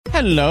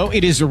Hello,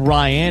 it is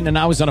Ryan, and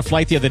I was on a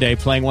flight the other day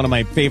playing one of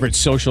my favorite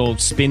social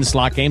spin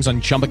slot games on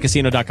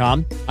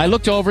ChumbaCasino.com. I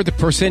looked over at the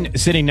person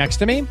sitting next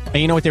to me, and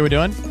you know what they were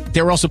doing?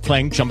 They were also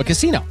playing Chumba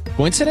Casino.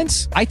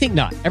 Coincidence? I think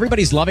not.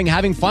 Everybody's loving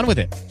having fun with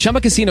it.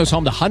 Chumba Casino is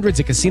home to hundreds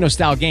of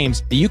casino-style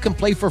games that you can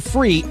play for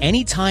free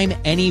anytime,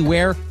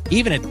 anywhere,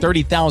 even at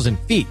 30,000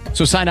 feet.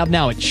 So sign up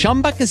now at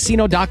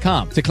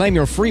ChumbaCasino.com to claim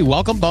your free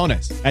welcome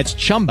bonus. That's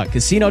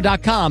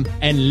ChumbaCasino.com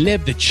and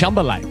live the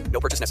Chumba life.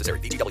 No purchase necessary.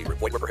 VGW.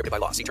 Void where prohibited by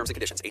law. See terms and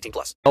conditions.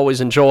 18+.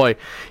 Always enjoy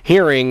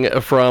hearing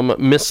from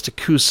Mr.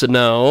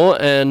 Cousineau.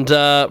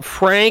 And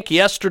Frank,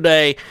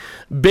 yesterday,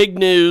 big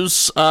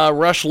news.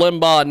 Rush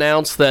Limbaugh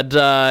announced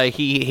that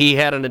he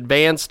had an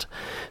advanced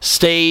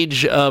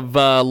stage of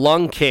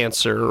lung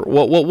cancer.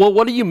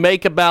 What do you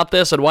make about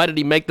this, and why did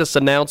he make this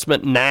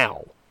announcement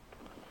now?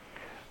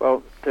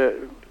 Well,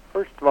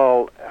 first of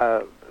all,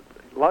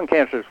 lung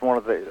cancer is one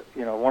of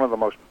the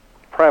most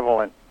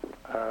prevalent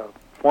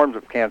forms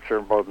of cancer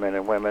in both men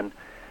and women,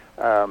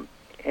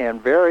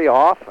 and very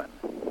often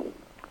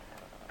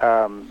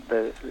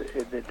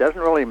it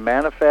doesn't really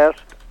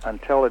manifest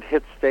until it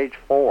hits stage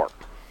 4,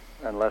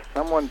 unless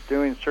someone's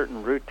doing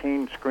certain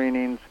routine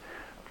screenings,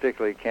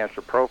 particularly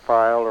cancer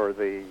profile or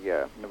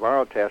the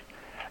Navarro test.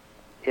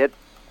 It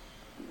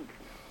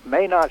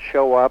may not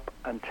show up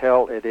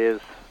until it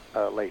is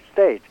late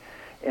stage.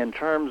 In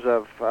terms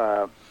of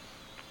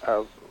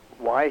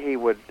why he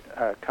would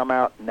come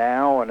out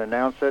now and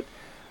announce it,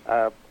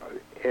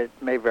 it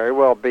may very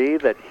well be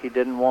that he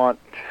didn't want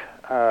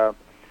to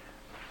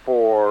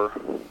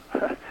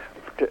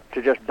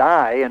just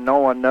die and no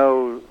one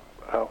knows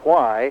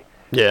why.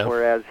 Yeah.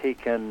 Whereas he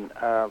can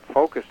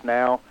focus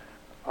now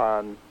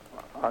on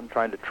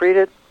trying to treat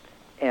it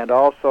and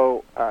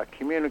also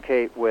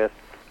communicate with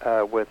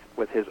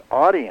his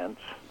audience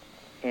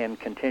and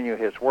continue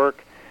his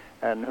work.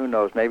 And who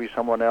knows, maybe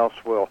someone else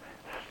will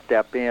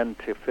step in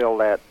to fill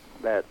that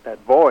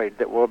void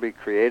that will be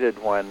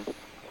created when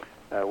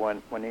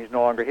he's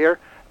no longer here.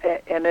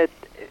 And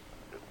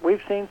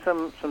we've seen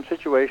some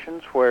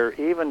situations where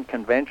even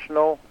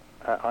conventional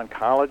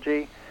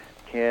oncology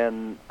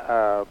can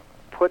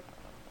put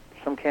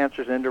some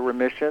cancers into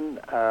remission,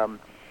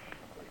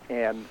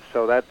 and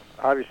so that's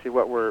obviously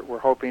what we're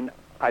hoping.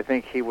 I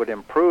think he would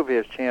improve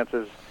his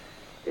chances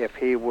if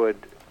he would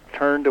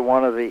turn to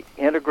one of the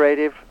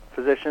integrative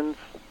physicians.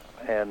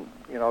 And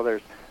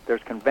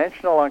there's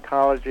conventional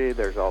oncology,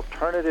 there's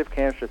alternative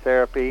cancer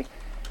therapy,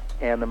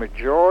 and the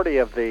majority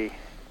of the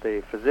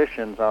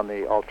physicians on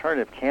the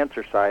alternative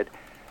cancer side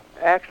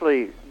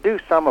actually do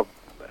some of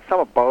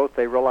both.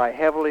 They rely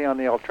heavily on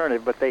the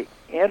alternative, but they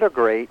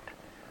integrate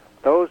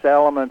those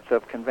elements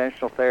of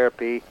conventional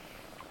therapy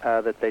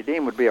that they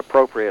deem would be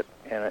appropriate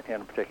in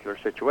a particular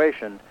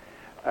situation.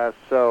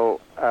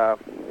 So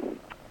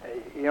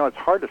it's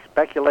hard to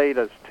speculate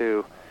as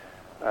to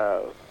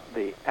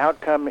the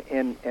outcome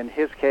in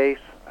his case.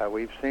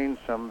 We've seen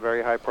some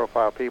very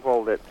high-profile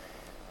people that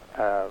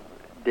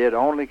did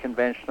only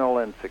conventional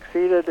and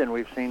succeeded, and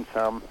we've seen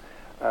some,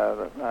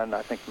 and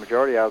I think the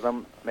majority of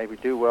them maybe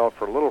do well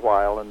for a little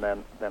while, and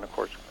then of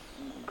course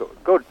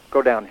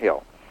go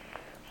downhill.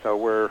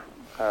 So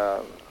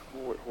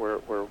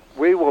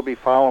we will be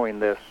following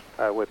this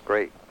with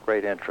great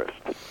interest.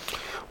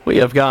 We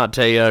have got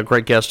a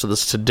great guest with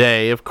us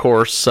today. Of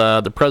course,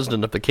 the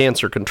president of the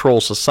Cancer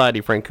Control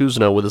Society, Frank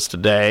Cousineau, with us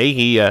today.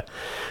 He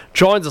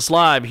joins us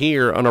live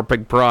here on our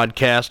big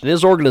broadcast, and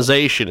his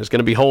organization is going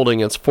to be holding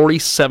its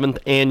 47th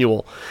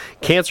annual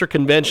Cancer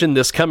Convention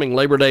this coming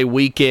Labor Day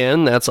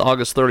weekend. That's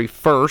August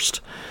 31st,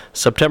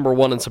 September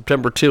 1 and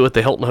September 2 at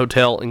the Hilton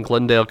Hotel in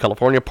Glendale,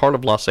 California, part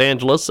of Los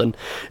Angeles. And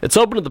it's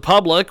open to the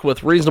public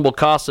with reasonable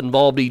costs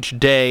involved each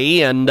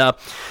day. And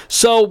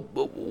so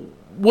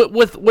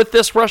with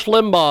this Rush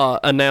Limbaugh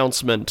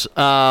announcement,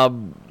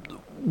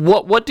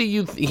 what do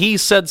you? He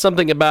said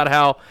something about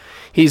how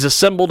he's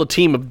assembled a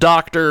team of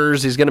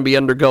doctors. He's going to be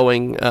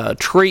undergoing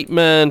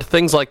treatment,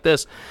 things like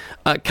this.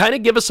 Kind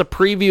of give us a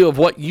preview of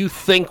what you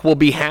think will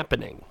be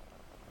happening.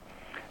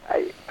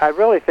 I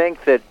really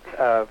think that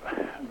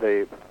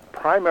the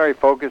primary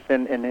focus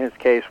in his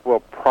case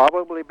will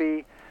probably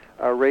be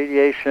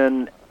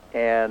radiation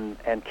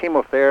and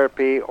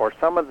chemotherapy, or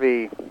some of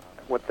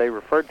what they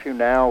refer to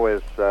now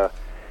as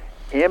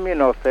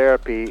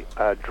immunotherapy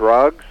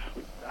drugs.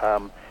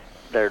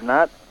 They're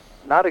not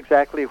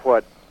exactly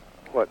what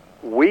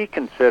we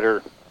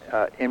consider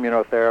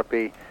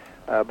immunotherapy,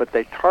 but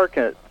they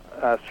target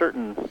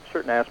certain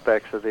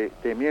aspects of the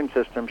immune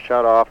system,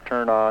 shut off,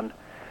 turn on,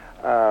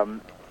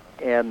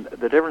 and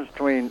the difference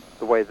between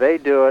the way they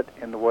do it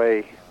and the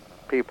way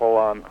people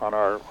on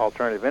our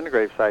alternative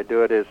integrative side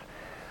do it is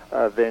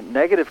the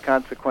negative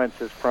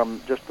consequences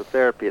from just the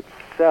therapy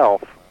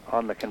itself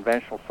on the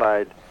conventional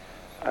side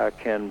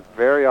can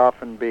very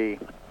often be,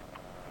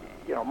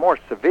 more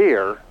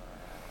severe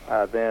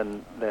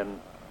than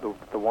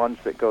the ones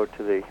that go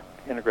to the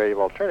integrative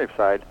alternative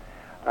side.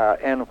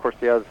 And of course,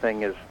 the other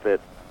thing is that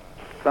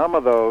some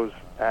of those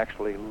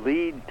actually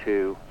lead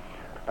to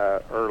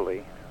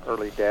early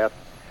death.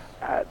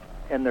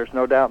 and there's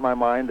no doubt in my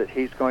mind that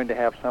he's going to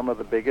have some of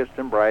the biggest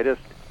and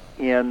brightest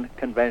in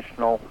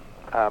conventional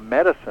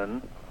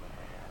medicine.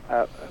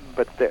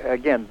 But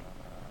again,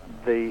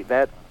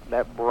 that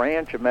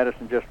branch of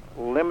medicine just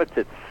limits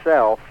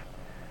itself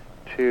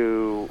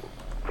to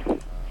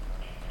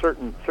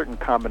certain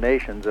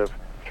combinations of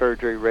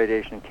surgery,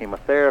 radiation, and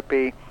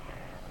chemotherapy.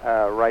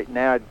 Right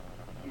now,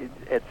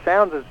 it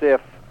sounds as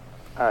if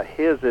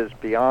his is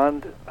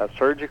beyond a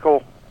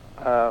surgical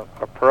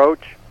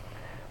approach,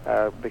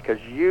 because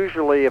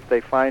usually if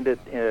they find it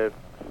in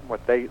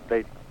what they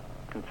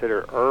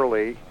consider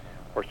early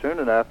or soon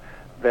enough,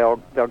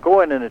 they'll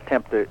go in and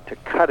attempt to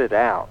cut it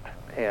out.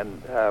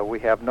 And we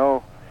have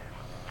no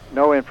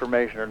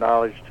information or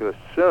knowledge to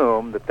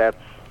assume that that's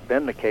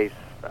been the case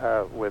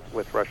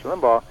with Rush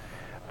Limbaugh.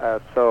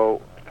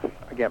 So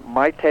again,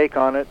 my take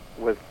on it,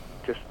 with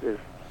just as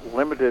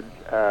limited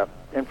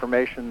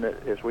information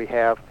as we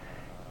have,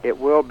 it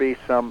will be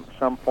some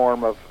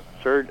form of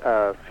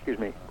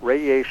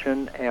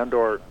radiation and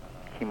or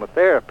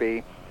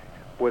chemotherapy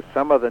with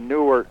some of the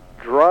newer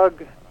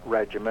drug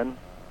regimen.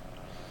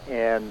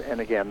 And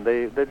again,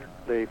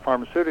 the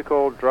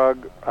pharmaceutical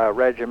drug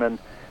regimen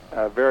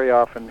very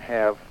often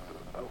have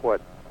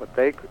what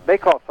they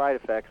call side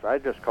effects. I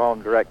just call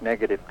them direct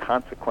negative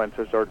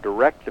consequences, or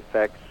direct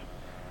effects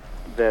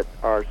that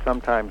are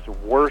sometimes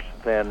worse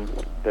than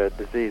the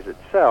disease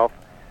itself.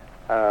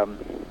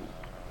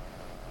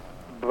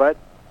 But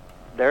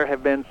there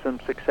have been some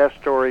success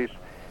stories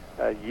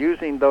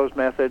using those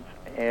methods,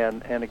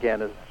 and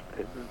again, as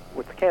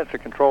with the Cancer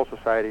Control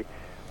Society,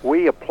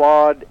 we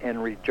applaud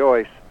and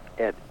rejoice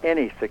at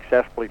any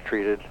successfully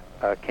treated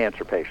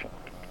cancer patient.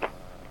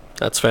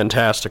 That's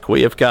fantastic.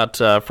 We have got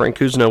Frank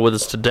Cousineau with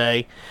us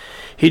today.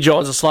 He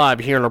joins us live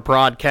here in our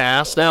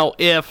broadcast. Now,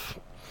 if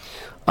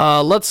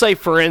let's say,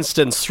 for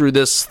instance, through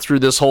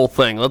this whole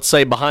thing, let's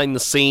say behind the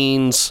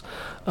scenes,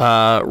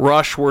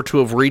 Rush were to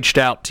have reached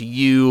out to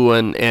you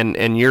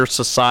and your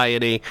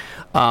society,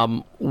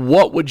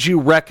 what would you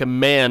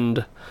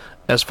recommend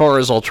as far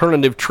as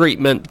alternative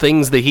treatment,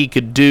 things that he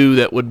could do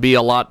that would be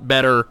a lot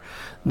better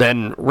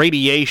than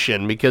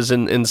radiation? Because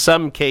in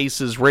some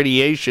cases,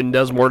 radiation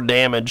does more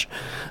damage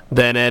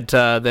than it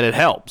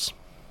helps.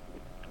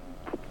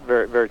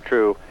 Very, very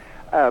true.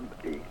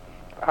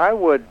 I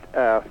would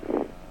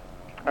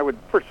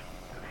first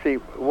see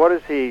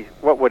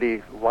what would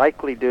he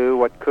likely do,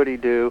 what could he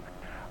do.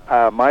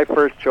 My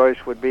first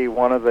choice would be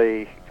one of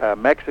the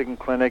Mexican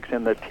clinics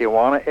in the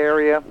Tijuana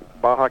area,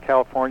 Baja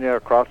California,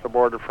 across the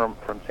border from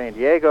San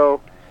Diego.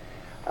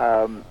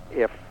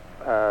 If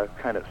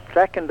kind of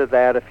second to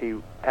that, if he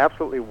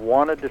absolutely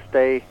wanted to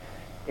stay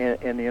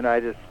in the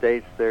United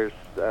States, there's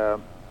a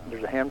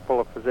handful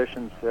of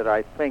physicians that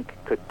I think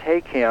could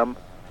take him,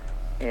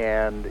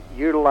 and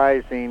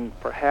utilizing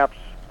perhaps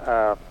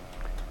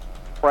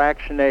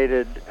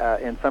fractionated,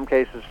 in some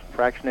cases,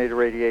 fractionated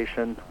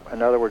radiation.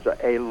 In other words,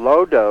 a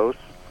low dose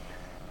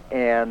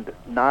and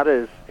not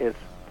as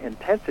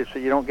intensive, so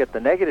you don't get the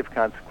negative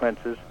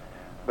consequences,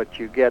 but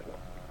you get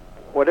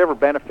whatever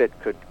benefit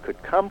could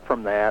come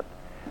from that.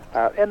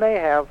 And they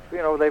have,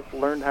 they've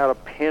learned how to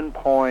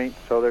pinpoint,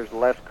 so there's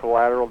less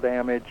collateral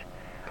damage.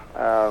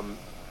 My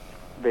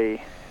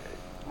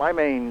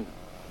main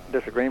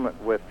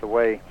disagreement with the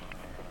way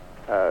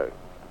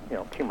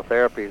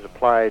chemotherapy is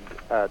applied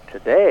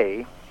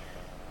today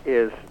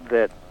is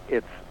that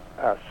it's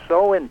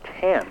so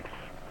intense,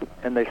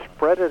 and they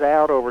spread it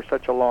out over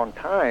such a long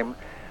time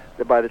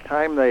that by the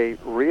time they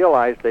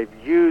realize they've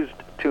used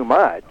too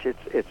much,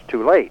 it's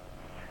too late.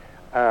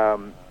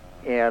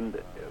 And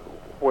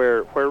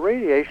where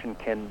radiation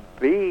can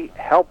be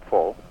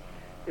helpful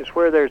is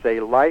where there's a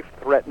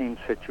life-threatening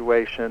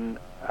situation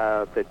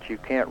that you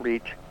can't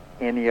reach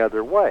any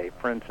other way.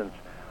 For instance,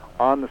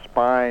 on the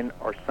spine,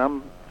 or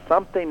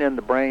something in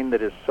the brain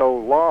that is so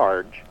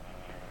large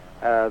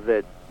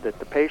that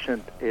the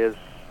patient is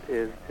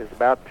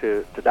about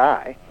to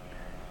die,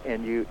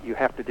 and you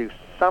have to do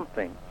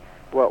something.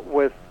 Well,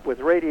 with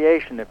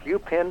radiation, if you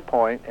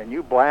pinpoint and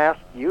you blast,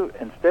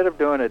 instead of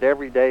doing it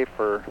every day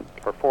for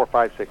 4,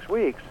 5, 6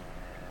 weeks,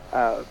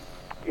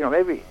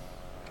 maybe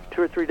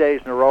 2 or 3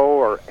 days in a row,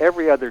 or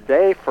every other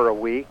day for a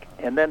week,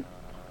 and then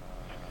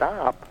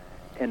stop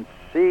and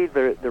see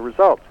the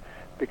results.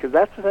 Because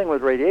that's the thing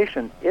with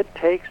radiation, it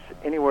takes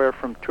anywhere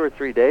from 2 or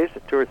 3 days to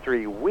 2 or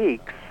 3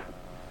 weeks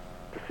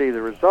to see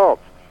the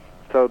results.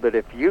 So that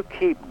if you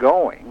keep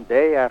going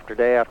day after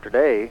day after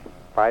day,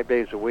 5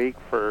 days a week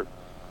for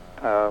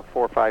 4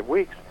 or 5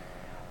 weeks,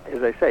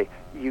 as I say,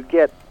 you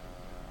get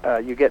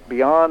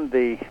beyond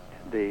the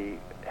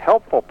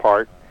helpful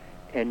part,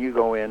 and you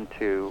go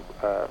into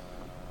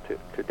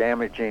to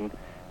damaging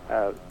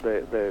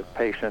the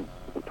patient,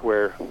 to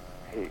where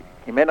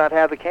he may not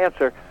have the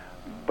cancer,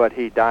 but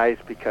he dies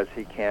because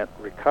he can't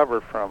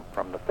recover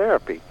from the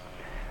therapy.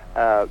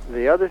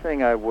 The other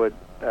thing I would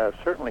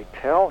certainly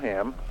tell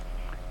him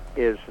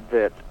is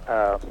that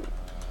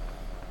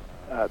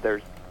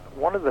there's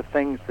one of the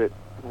things that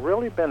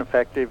really been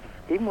effective,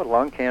 even with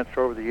lung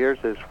cancer over the years,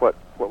 is what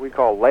we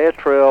call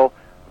Laetrile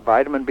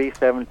vitamin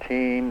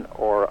B17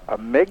 or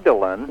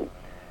amygdalin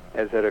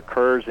as it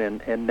occurs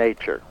in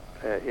nature.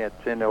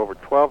 It's in over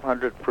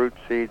 1,200 fruit,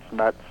 seeds,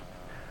 nuts,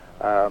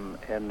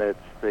 and it's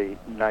the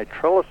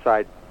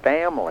nitriliside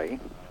family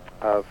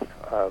of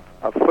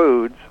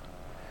foods,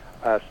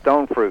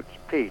 stone fruits,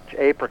 peach,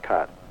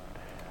 apricot,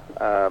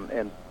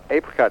 and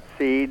apricot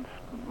seeds.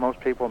 Most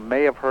people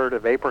may have heard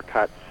of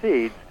apricot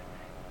seeds,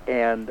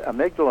 and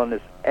amygdalin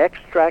is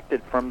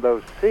extracted from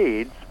those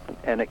seeds,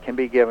 and it can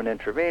be given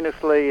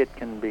intravenously. It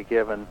can be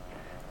given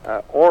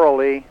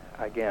orally.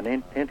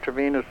 Again,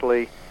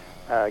 intravenously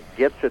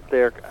gets it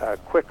there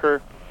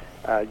quicker.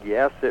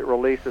 Yes, it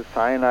releases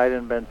cyanide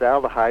and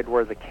benzaldehyde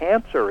where the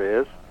cancer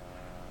is,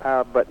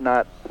 but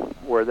not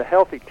where the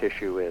healthy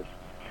tissue is.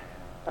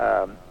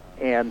 So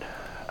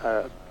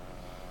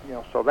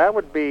that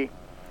would be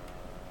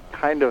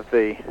kind of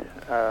the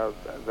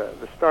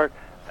start.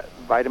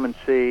 Vitamin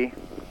C,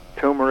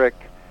 turmeric,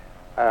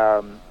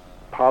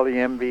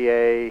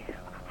 poly-MVA,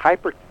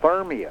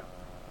 hyperthermia.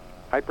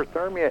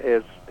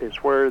 Hyperthermia is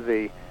where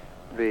the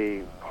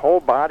whole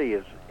body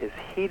is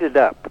heated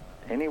up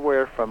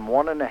anywhere from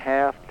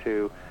 1.5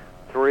 to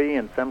 3,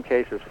 in some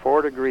cases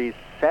 4 degrees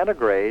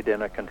centigrade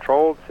in a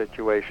controlled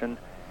situation,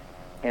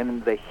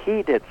 and the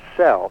heat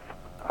itself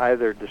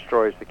either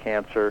destroys the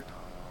cancer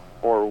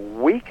or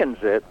weakens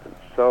it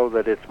so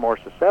that it's more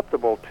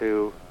susceptible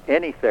to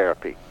any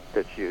therapy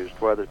that's used,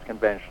 whether it's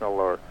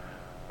conventional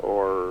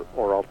or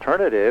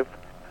alternative.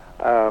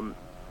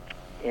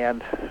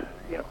 And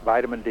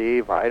vitamin D,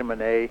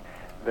 vitamin A,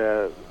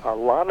 a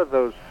lot of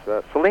those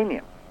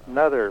selenium,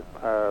 another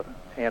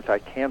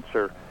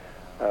anti-cancer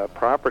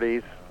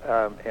properties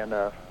in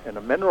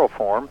a mineral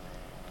form,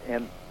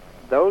 and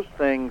those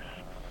things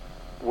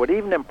would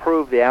even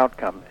improve the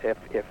outcome if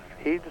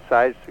he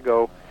decides to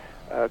go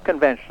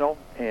conventional,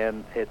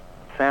 and it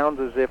sounds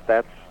as if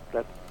that's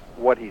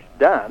what he's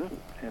done,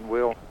 and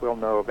we'll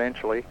know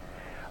eventually.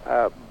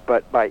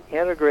 But by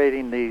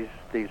integrating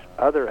these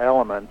other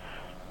elements,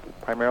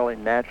 primarily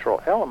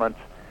natural elements,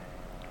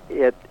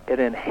 it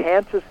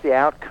enhances the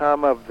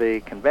outcome of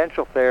the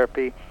conventional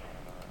therapy.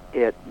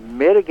 It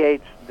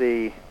mitigates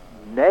the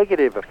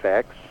negative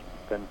effects,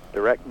 the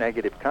direct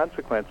negative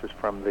consequences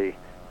from the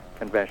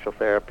conventional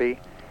therapy,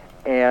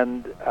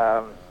 and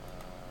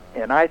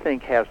I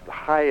think has the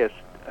highest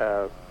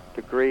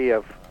degree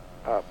of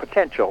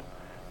potential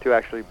to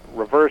actually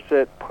reverse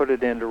it, put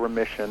it into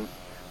remission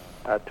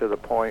to the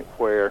point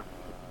where,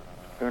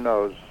 who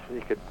knows,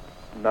 you could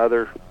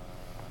another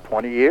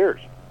 20 years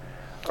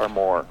or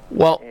more.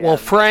 Well,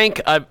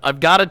 Frank, I've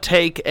got to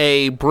take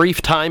a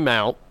brief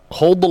timeout.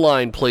 Hold the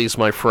line, please,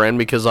 my friend,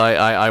 because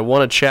I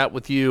want to chat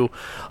with you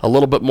a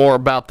little bit more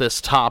about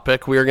this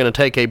topic. We are going to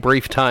take a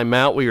brief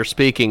timeout. We are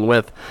speaking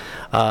with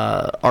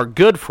our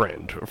good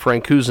friend,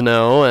 Frank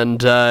Cousineau,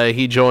 and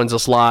he joins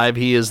us live.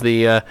 He is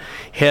the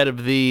head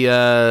of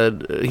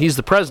he's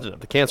the president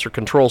of the Cancer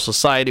Control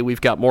Society. We've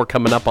got more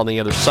coming up on the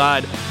other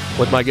side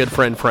with my good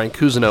friend Frank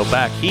Cousineau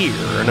back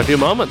here in a few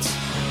moments.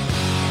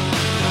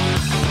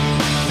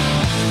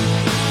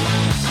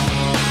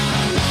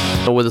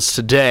 With us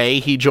today,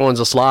 he joins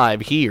us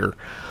live here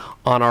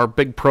on our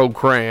big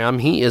program.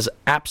 He is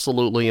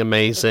absolutely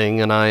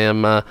amazing, and I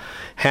am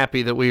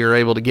happy that we are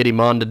able to get him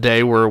on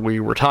today, where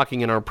we were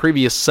talking in our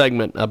previous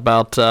segment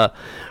about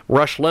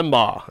Rush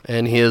Limbaugh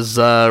and his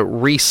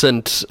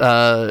recent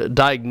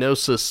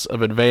diagnosis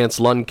of advanced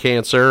lung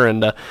cancer.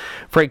 And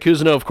Frank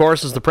Cousineau, of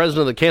course, is the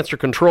president of the Cancer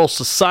Control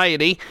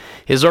Society.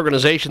 His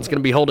organization is going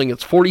to be holding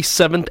its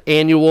 47th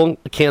annual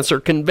Cancer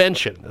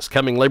Convention this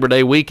coming Labor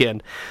Day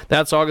weekend.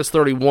 That's August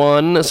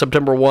 31,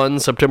 September 1,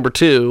 September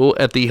 2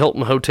 at the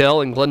Hilton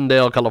Hotel in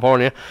Glendale,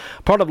 California,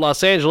 part of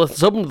Los Angeles.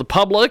 It's open to the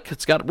public.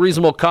 It's got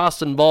reasonable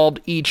costs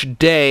involved each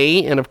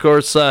day, and of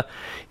course,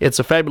 it's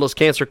a fabulous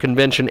cancer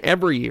convention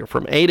every year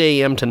from 8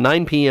 a.m. to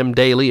 9 p.m.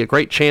 daily. A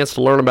great chance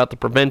to learn about the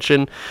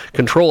prevention,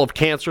 control of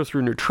cancer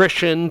through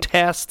nutrition,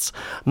 tests,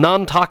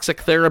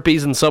 non-toxic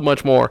therapies, and so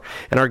much more.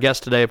 And our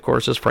guest today, of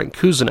course, is Frank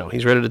Cousineau.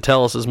 He's ready to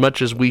tell us as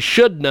much as we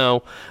should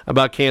know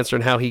about cancer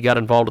and how he got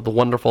involved with the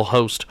wonderful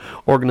Host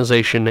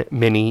organization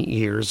many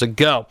years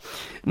ago.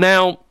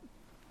 Now,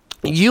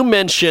 you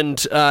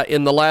mentioned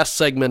in the last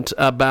segment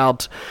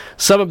about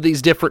some of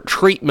these different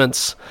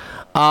treatments.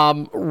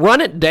 Run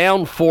it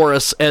down for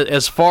us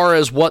as far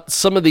as what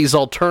some of these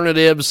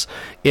alternatives,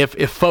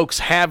 if folks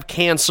have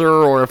cancer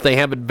or if they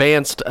have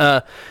advanced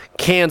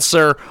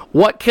cancer,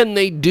 what can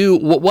they do?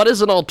 What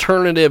is an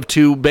alternative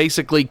to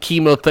basically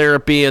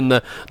chemotherapy and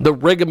the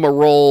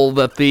rigmarole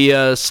that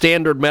the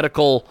standard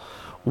medical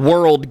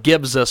world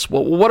gives us?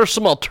 What are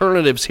some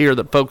alternatives here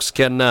that folks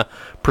can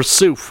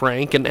pursue,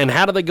 Frank, and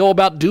how do they go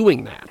about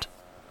doing that?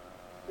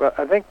 Well,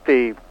 I think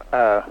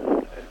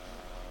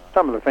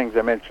some of the things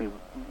I mentioned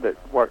that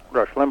what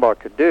Rush Limbaugh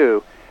could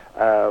do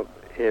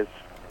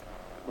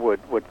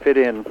would fit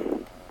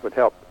in, would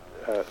help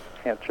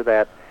answer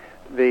that.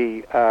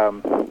 The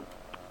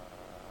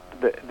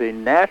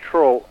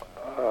natural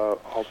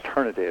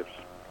alternatives,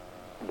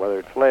 whether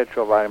it's lead,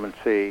 vitamin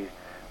C,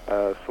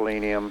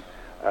 selenium,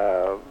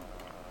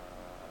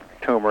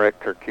 turmeric,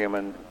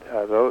 curcumin,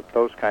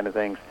 those kind of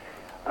things.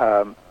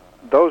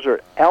 Those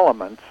are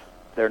elements.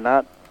 They're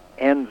not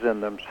ends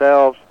in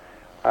themselves,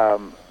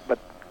 but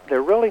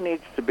there really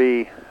needs to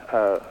be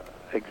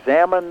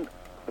examine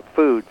the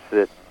foods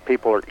that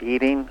people are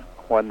eating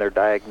when they're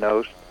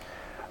diagnosed,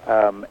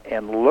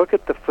 and look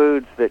at the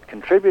foods that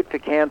contribute to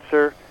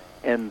cancer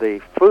and the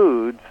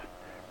foods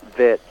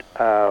that,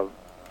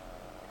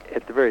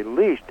 at the very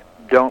least,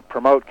 don't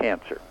promote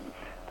cancer.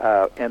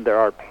 And there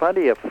are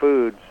plenty of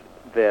foods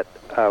that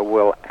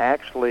will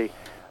actually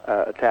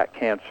attack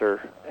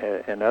cancer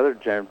and other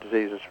degenerative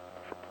diseases,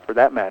 for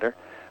that matter.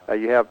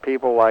 You have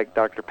people like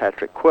Dr.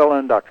 Patrick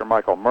Quillen, Dr.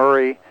 Michael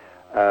Murray,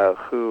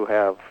 who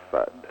have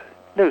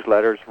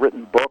newsletters,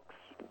 written books.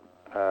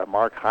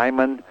 Mark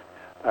Hyman,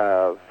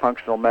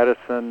 functional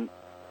medicine,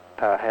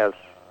 has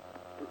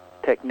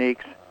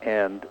techniques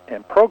and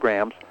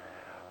programs,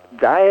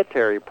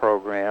 dietary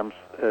programs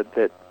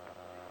that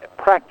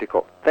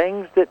practical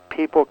things that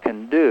people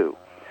can do.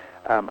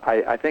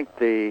 I think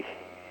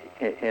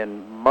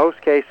in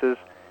most cases,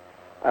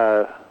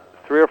 3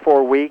 or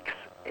 4 weeks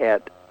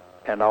at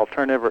an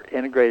alternative or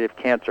integrative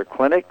cancer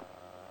clinic.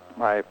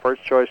 My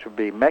first choice would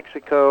be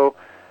Mexico.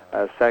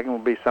 Second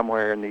would be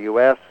somewhere in the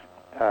U.S.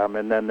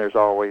 And then there's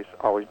always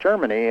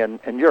Germany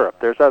and Europe.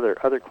 There's other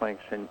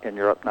clinics in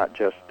Europe, not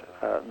just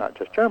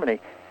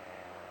Germany.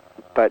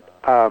 But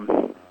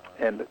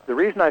and the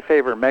reason I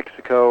favor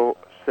Mexico,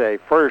 say,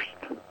 first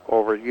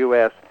over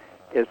U.S.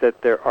 is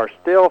that there are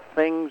still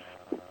things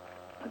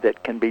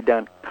that can be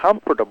done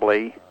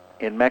comfortably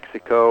in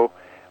Mexico,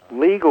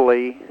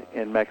 legally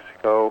in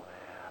Mexico,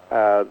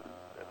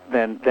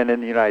 than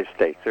in the United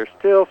States. There's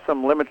still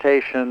some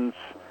limitations,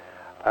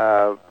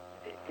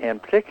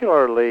 and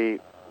particularly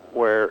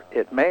where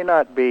it may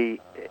not be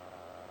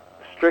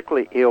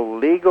strictly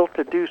illegal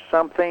to do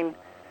something,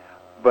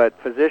 but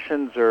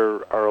physicians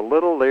are a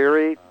little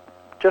leery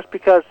just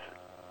because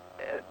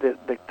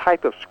the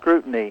type of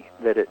scrutiny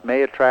that it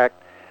may attract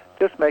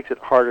just makes it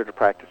harder to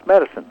practice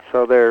medicine.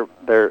 So they're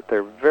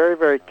very,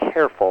 very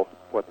careful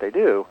what they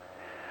do.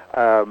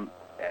 And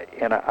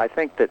I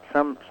think that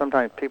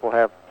sometimes people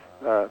have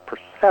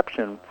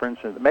perception, for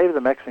instance, that maybe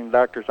the Mexican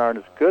doctors aren't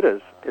as good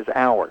as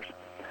ours.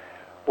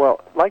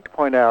 Well, I'd like to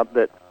point out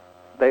that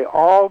they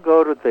all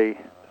go to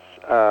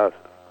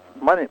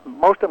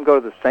most of them go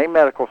to the same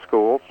medical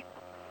schools.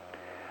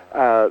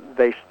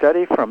 They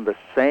study from the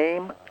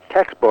same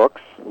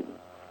textbooks,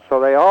 so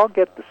they all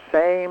get the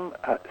same,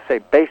 say,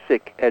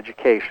 basic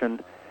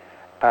education.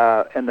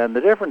 And then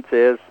the difference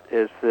is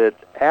that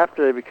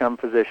after they become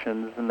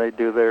physicians and they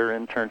do their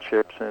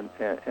internships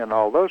and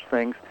all those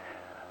things,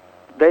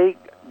 they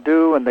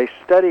do and they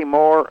study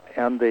more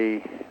on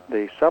the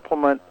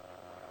supplement,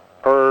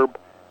 herb,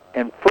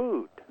 and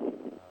food.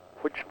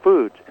 Which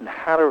foods and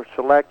how to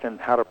select and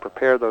how to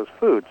prepare those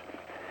foods.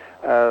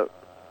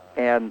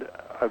 And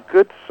a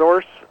good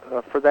source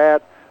for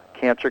that,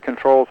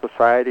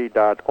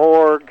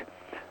 cancercontrolsociety.org,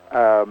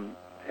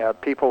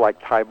 people like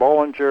Ty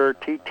Bollinger,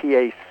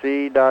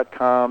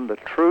 TTAC.com, The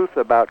Truth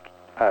About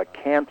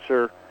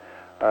Cancer,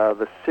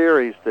 the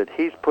series that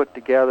he's put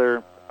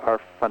together are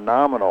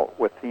phenomenal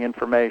with the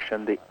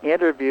information, the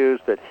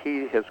interviews that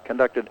he has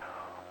conducted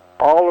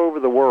all over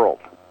the world.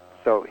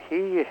 So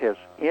he has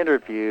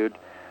interviewed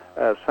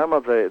some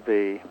of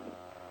the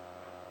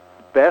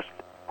best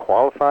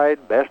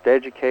qualified, best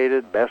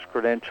educated, best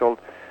credentialed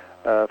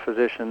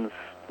physicians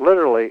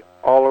literally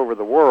all over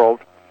the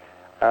world,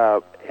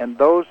 and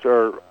those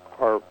are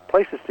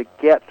places to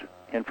get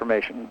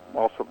information.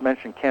 Also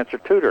mentioned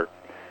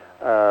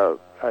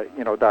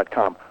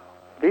CancerTutor.com.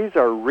 These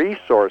are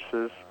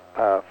resources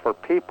for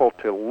people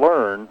to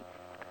learn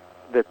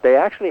that they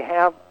actually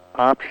have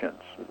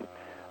options.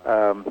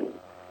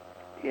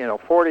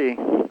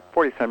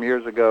 40-some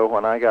years ago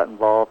when I got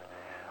involved,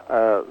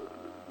 there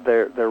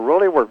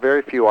really were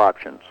very few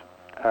options.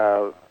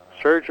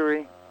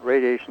 Surgery,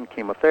 radiation,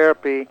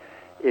 chemotherapy.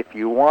 If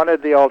you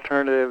wanted the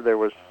alternative, there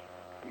was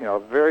a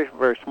very,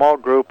 very small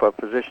group of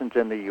physicians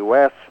in the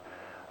U.S.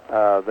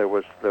 There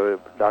was the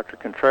Dr.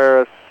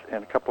 Contreras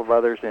and a couple of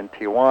others in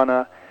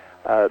Tijuana.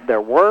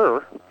 There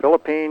were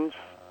Philippines,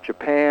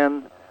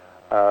 Japan,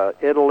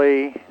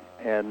 Italy,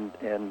 and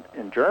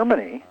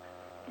Germany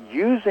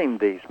using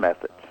these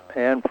methods.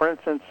 And for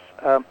instance,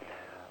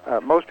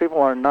 most people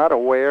are not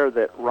aware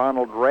that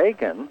Ronald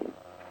Reagan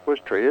was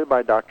treated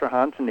by Dr.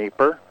 Hans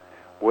Nieper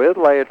with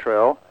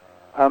Laetrile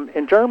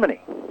in Germany.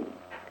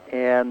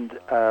 And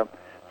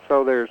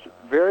so there's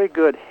very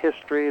good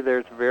history,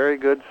 there's very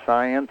good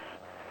science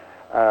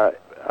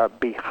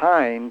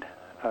behind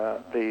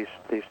these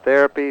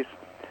therapies.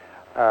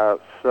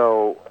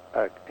 So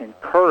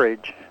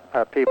encourage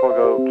people to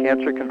go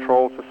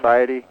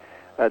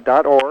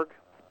cancercontrolsociety.org.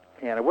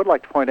 And I would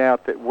like to point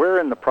out that we're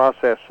in the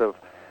process of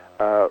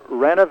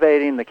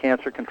renovating the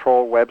Cancer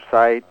Control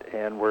website,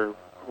 and we're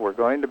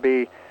going to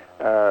be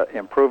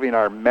improving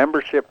our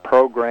membership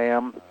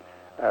program.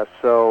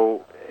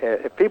 So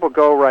if people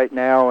go right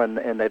now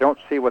and they don't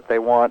see what they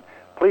want,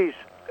 please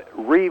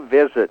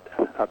revisit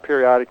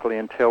periodically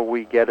until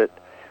we get it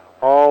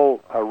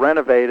all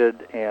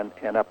renovated and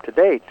up to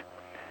date.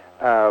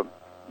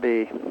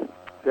 The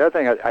other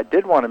thing I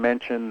did want to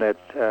mention that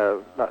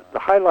the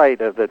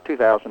highlight of the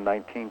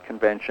 2019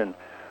 convention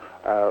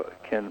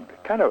can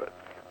kind of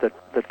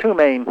the two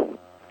main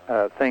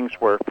things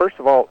were, first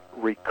of all,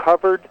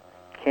 recovered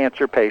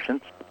cancer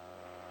patients.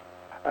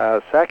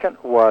 Second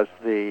was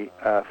the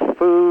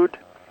food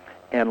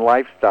and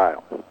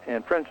lifestyle.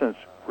 And for instance,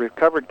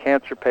 recovered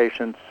cancer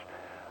patients,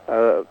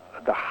 the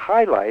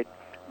highlight,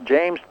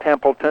 James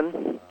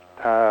Templeton,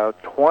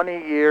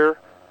 20-year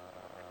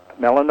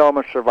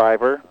melanoma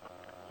survivor,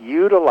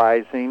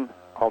 utilizing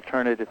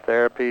alternative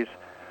therapies.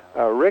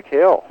 Rick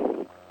Hill,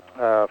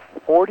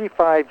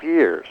 45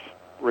 years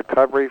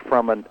recovery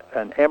from an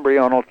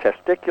embryonal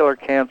testicular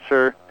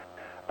cancer.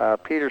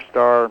 Peter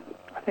Starr,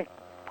 I think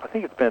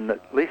it's been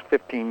at least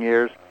 15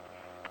 years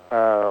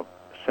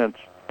since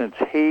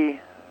he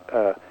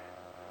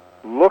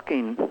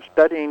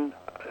studying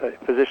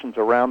physicians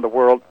around the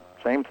world.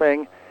 Same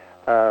thing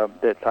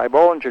that Ty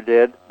Bollinger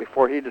did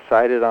before he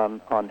decided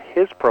on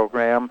his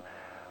program.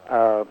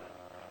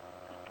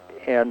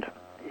 And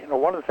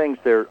one of the things,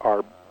 there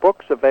are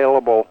books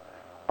available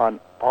on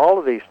all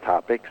of these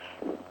topics,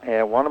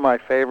 and one of my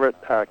favorite,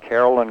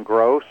 Carolyn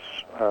Gross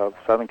of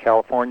Southern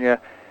California,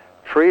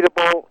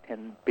 Treatable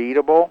and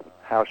Beatable,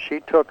 how she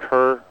took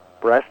her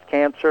breast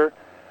cancer,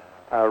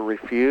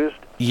 refused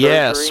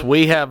Yes, surgery.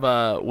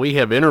 we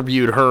have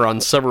interviewed her on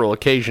several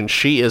occasions.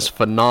 She is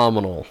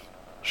phenomenal.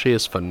 She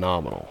is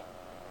phenomenal.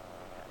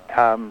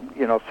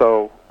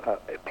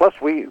 Plus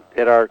we,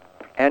 at our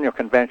annual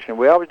convention,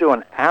 we always do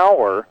an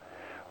hour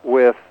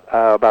with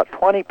about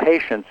 20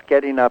 patients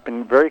getting up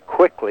and very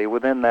quickly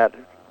within that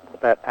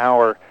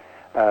hour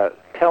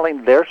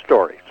telling their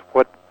stories,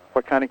 what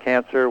kind of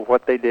cancer,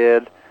 what they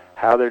did,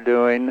 how they're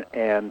doing,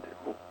 and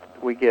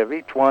we give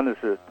each one is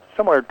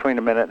somewhere between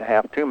a minute and a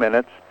half, 2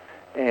 minutes,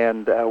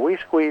 and we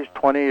squeeze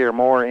 20 or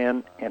more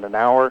in an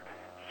hour,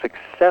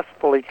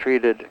 successfully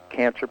treated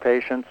cancer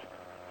patients.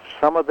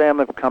 Some of them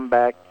have come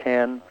back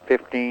 10,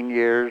 15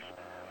 years.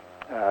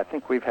 I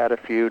think we've had a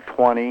few,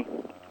 20,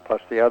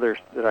 plus the others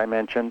that I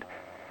mentioned.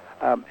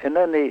 And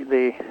then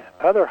the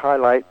other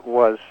highlight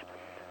was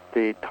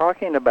the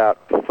talking about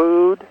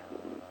food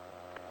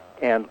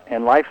and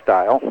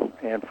lifestyle.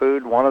 And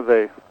food, one of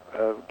the,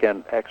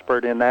 again,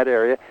 expert in that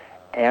area,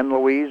 Ann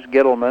Louise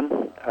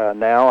Gittleman,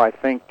 now I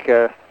think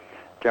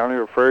generally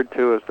referred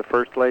to as the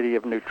First Lady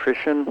of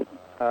Nutrition,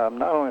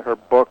 not only her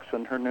books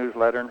and her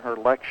newsletter and her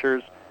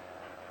lectures,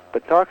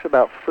 but talks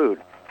about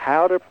food,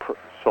 how to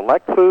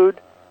select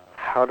food,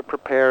 how to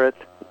prepare it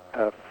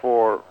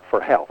for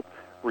health,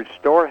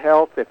 restore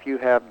health if you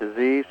have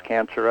disease,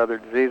 cancer, other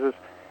diseases,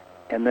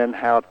 and then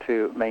how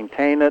to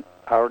maintain it.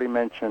 I already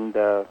mentioned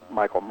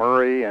Michael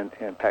Murray and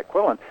Pat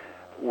Quillen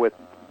with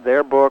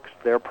their books,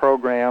 their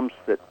programs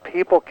that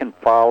people can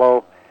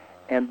follow,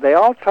 and they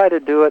all try to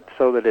do it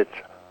so that it's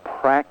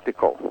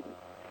practical.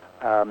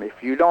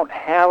 If you don't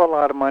have a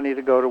lot of money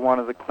to go to one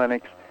of the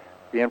clinics,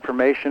 the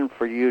information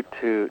for you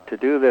to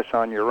do this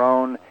on your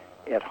own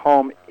at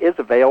home is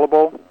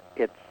available.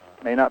 It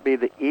may not be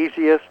the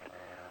easiest,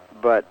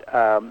 but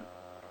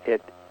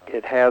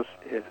it has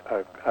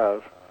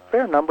a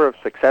fair number of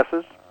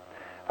successes.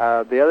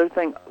 The other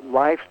thing,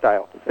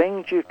 lifestyle,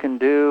 things you can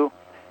do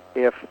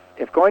if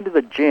going to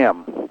the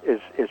gym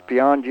is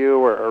beyond you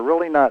or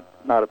really not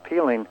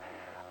appealing.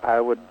 I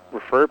would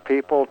refer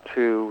people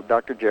to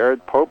Dr.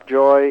 Jared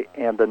Popejoy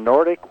and the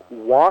Nordic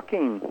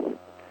walking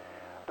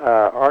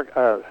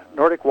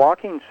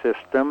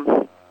system.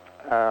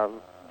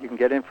 You can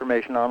get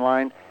information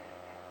online,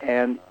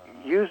 and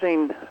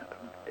using,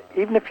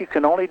 even if you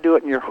can only do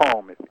it in your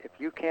home, if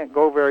you can't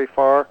go very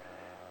far,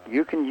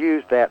 you can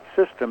use that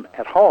system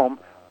at home,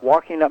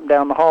 walking up and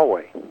down the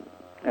hallway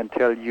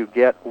until you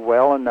get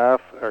well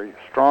enough or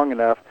strong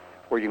enough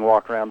where you can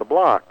walk around the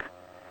block.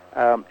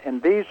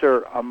 And these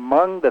are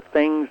among the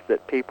things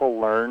that people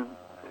learn.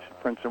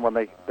 For instance, when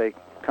they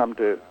come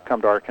to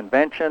our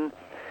convention,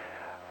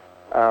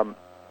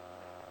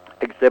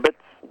 exhibits,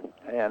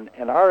 and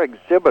our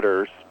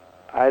exhibitors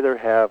either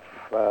have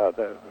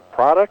the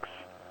products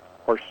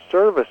or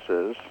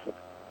services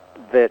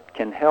that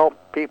can help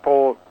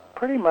people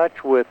pretty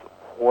much with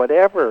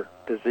whatever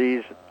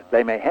disease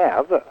they may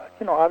have.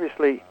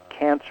 Obviously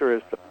cancer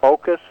is the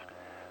focus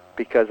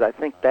because I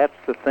think that's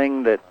the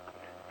thing that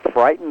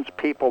frightens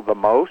people the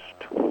most,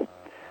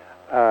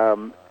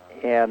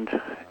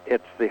 and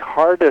it's the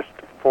hardest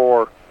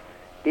for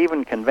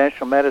even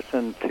conventional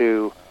medicine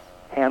to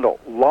handle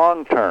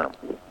long-term.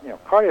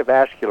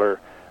 Cardiovascular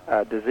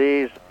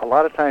disease, a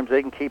lot of times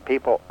they can keep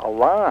people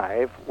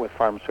alive with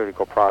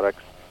pharmaceutical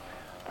products.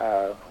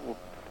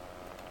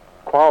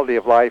 Quality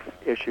of life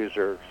issues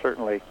are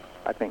certainly,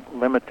 I think,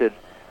 limited,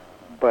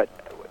 but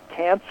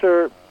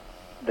cancer,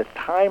 the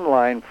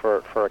timeline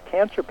for a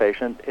cancer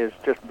patient is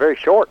just very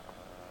short.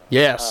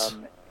 Yes.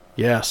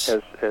 Yes.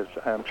 As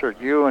I'm sure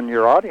you and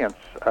your audience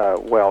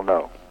well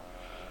know.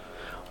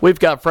 We've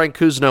got Frank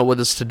Cousineau with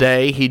us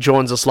today. He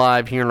joins us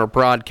live here in our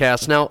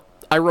broadcast. Now,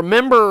 I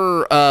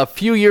remember a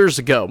few years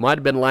ago, might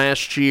have been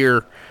last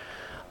year,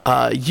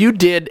 You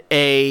did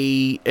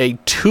a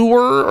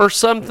tour or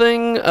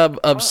something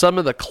of some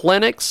of the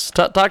clinics.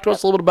 Talk to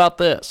us a little bit about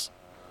this.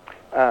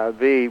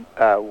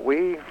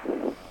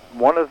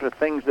 One of the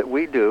things that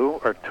we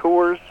do are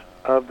tours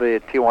of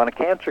the Tijuana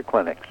Cancer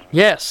Clinics.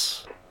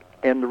 Yes.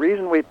 And the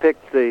reason we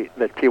picked the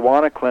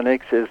Tijuana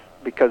clinics is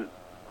because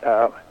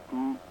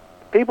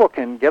people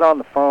can get on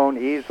the phone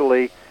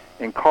easily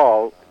and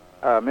call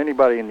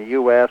anybody in the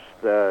U.S.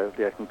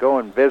 They can go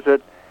and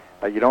visit.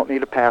 You don't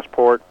need a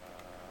passport.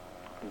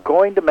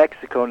 Going to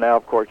Mexico now,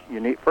 of course, you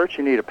need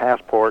a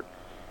passport.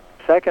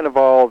 Second of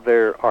all,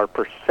 there are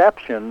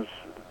perceptions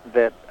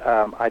that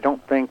I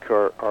don't think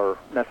are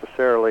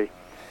necessarily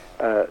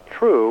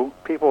true.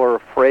 People are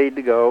afraid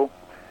to go.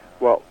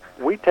 Well,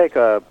 we take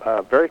a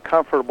very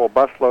comfortable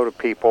busload of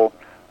people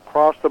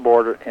across the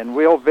border, and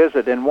we'll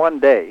visit in one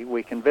day.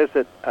 We can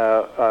visit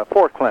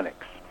 4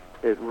 clinics.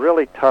 It's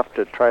really tough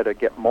to try to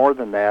get more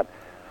than that,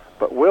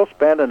 but we'll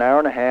spend an hour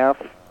and a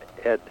half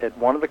at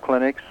one of the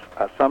clinics,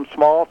 some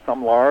small,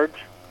 some large.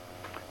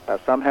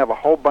 Some have a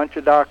whole bunch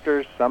of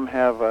doctors, some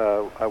have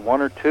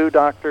 1 or 2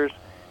 doctors,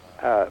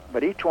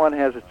 but each one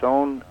has its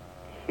own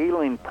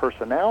healing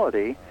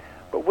personality.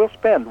 But we'll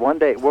spend one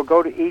day. We'll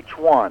go to each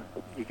one.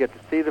 You get to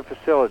see the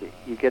facility.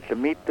 You get to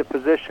meet the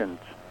physicians.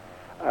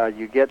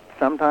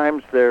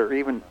 Sometimes there are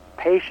even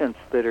patients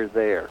that are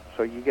there,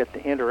 so you get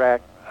to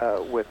interact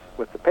with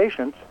the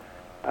patients.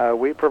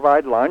 We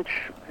provide lunch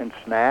and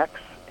snacks,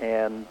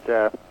 and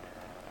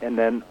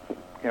then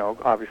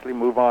obviously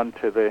move on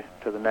to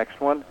the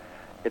next one.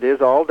 It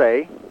is all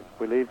day.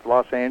 We leave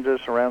Los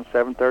Angeles around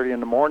 7:30 in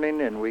the morning,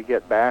 and we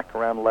get back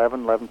around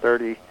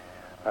 11:30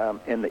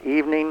 in the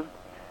evening.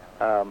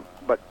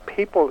 But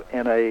people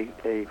in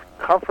a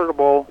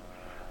comfortable,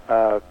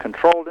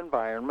 controlled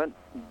environment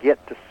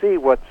get to see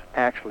what's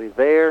actually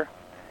there.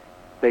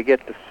 They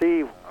get to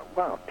see,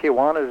 wow,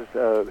 Tijuana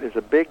is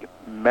a big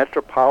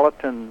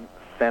metropolitan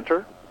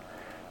center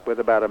with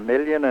about 1.5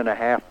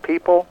 million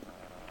people.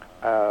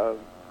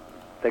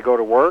 They go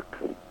to work.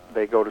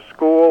 They go to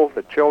school.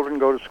 The children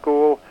go to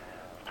school.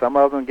 Some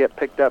of them get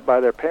picked up by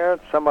their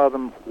parents. Some of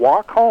them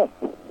walk home.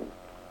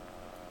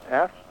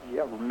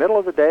 Middle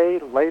of the day,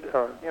 late,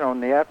 in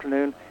the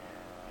afternoon,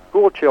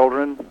 school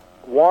children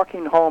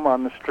walking home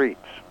on the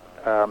streets,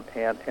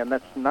 and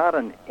that's not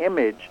an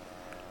image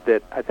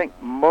that I think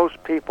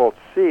most people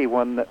see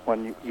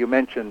when you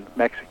mention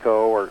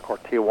Mexico or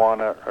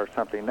Tijuana or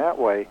something that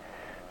way.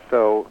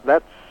 So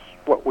that's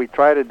what we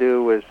try to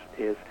do is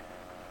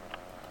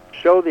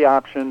show the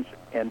options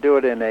and do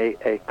it in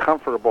a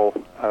comfortable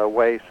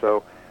way,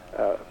 so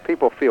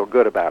people feel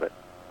good about it.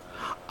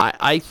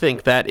 I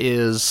think that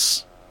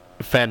is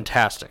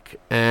fantastic,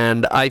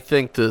 and I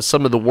think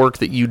some of the work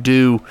that you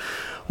do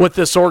with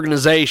this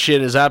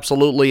organization is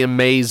absolutely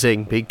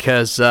amazing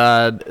because,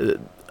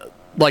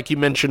 like you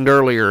mentioned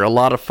earlier, a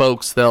lot of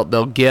folks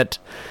they'll get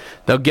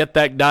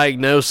that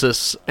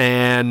diagnosis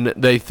and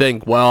they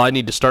think, well, I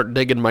need to start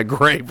digging my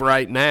grave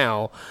right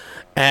now.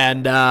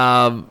 And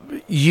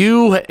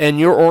you and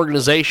your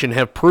organization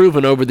have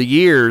proven over the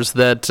years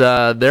that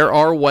there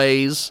are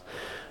ways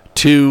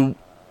to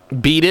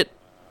beat it,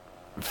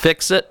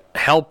 fix it,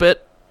 help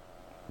it,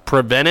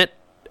 prevent it,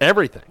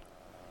 everything.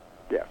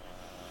 Yes.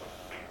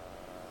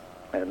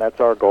 And that's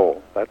our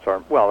goal. That's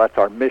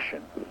our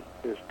mission,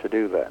 is to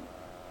do that.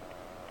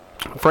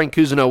 Frank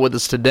Cousineau with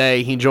us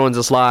today. He joins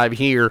us live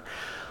here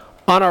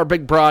on our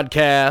big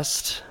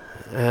broadcast,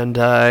 and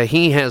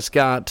he has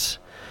got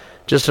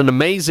just an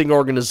amazing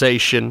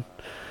organization.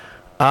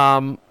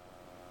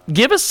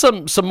 Give us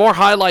some more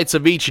highlights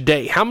of each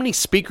day. How many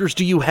speakers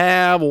do you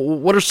have?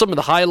 What are some of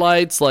the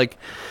highlights, like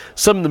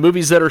some of the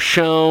movies that are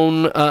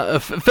shown?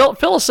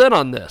 Fill us in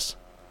on this.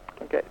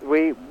 Okay,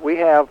 we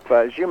have,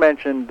 as you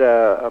mentioned,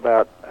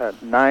 about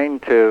 9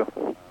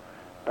 to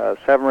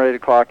 7 or 8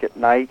 o'clock at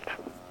night,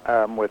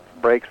 with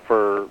breaks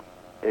to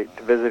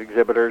visit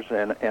exhibitors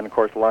and of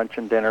course lunch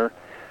and dinner.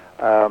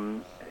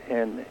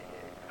 And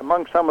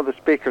among some of the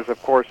speakers,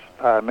 of course,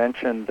 I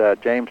mentioned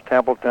James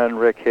Templeton,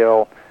 Rick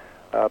Hill,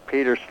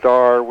 Peter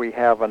Starr. We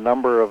have a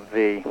number of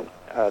the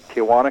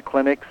Tijuana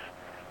clinics,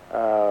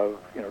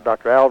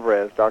 Dr.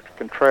 Alvarez, Dr.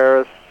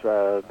 Contreras,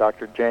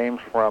 Dr. James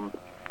from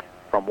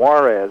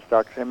Juarez,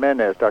 Dr.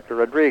 Jimenez, Dr.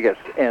 Rodriguez,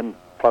 and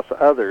plus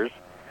others.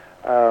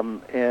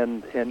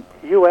 In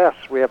U.S.,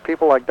 we have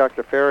people like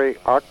Dr. Ferry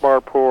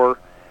Akbarpour.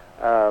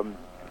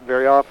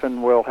 Very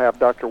often we'll have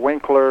Dr.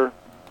 Winkler.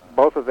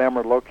 Both of them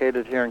are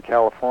located here in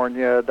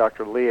California,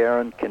 Dr. Lee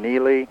Aaron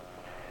Keneally.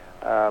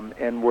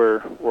 And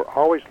we're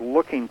always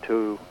looking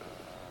to,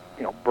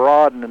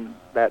 broaden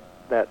that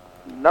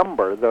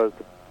number,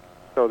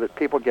 so that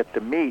people get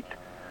to meet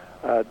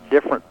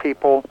different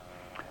people.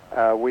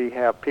 We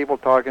have people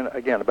talking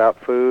again about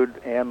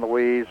food. Ann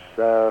Louise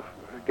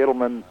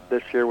Gittleman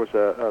this year was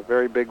a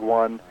very big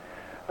one,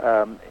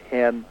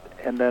 and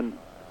then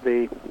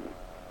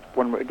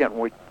when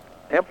we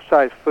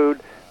emphasize food,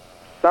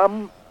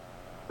 some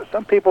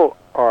people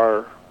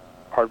are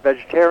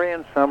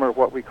vegetarian, some are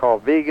what we call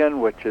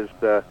vegan, which is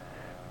the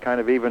kind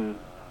of even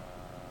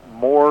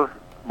more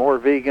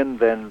vegan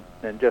than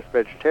than just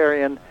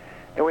vegetarian.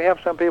 And we have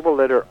some people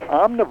that are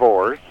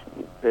omnivores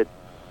that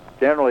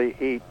generally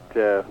eat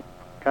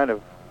kind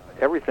of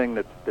everything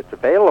that's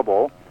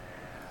available,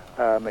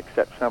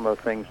 except some of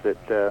the things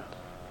that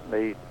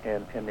they eat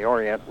in the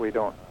Orient we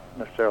don't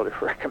necessarily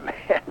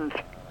recommend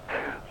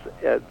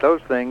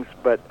those things,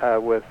 but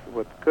with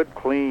good,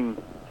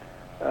 clean,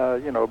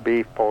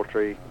 beef,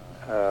 poultry,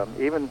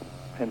 even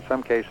in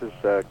some cases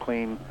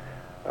clean,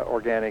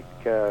 organic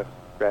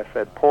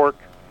grass-fed pork,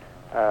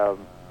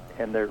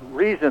 and there are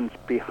reasons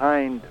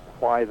behind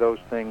why those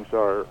things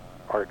are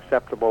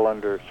acceptable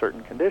under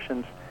certain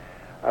conditions.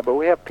 But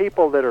we have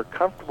people that are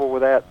comfortable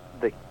with that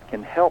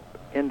can help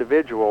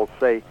individuals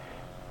say,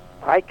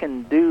 I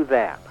can do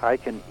that. I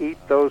can eat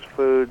those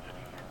foods.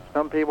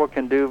 Some people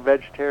can do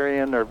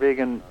vegetarian or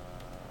vegan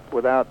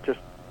without just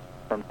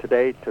from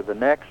today to the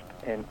next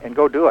and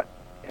go do it.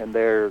 And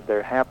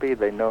they're happy.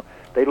 They know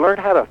they learn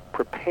how to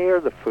prepare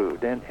the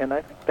food. And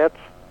I think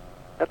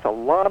that's a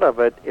lot of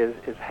it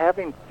is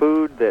having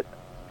food that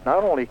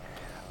not only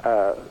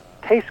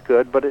tastes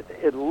good, but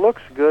it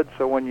looks good.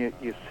 So when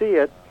you see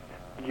it,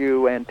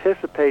 you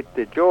anticipate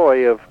the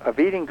joy of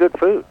eating good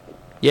food.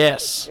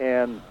 Yes.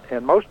 And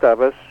most of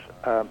us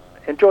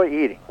enjoy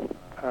eating.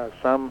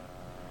 Some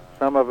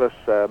of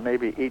us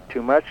maybe eat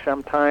too much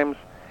sometimes,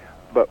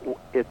 but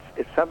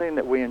it's something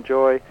that we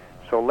enjoy.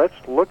 So let's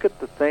look at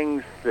the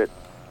things that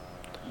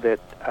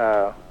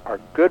are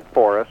good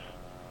for us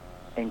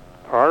and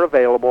are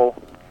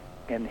available,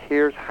 and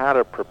here's how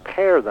to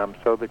prepare them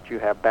so that you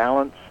have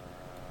balance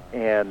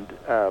and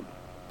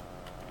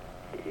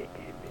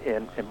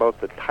in both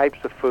the types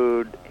of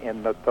food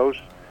and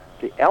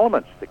the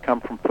elements that come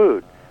from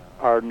food,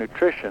 our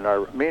nutrition,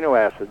 our amino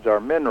acids, our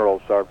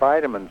minerals, our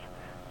vitamins,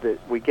 that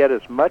we get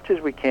as much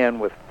as we can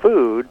with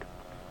food,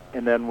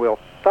 and then we'll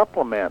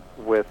supplement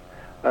with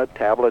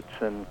tablets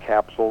and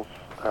capsules,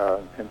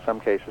 in some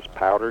cases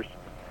powders.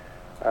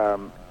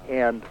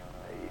 And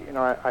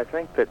I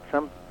think that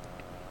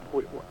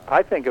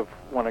I think of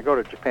when I go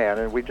to Japan,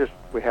 and we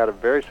had a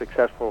very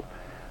successful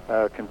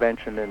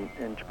convention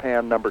in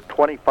Japan, number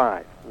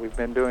 25. We've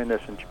been doing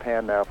this in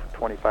Japan now for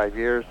 25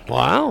 years.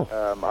 Wow.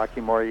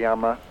 Aki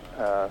Moriyama,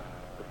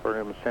 referred to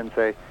him as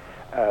Sensei,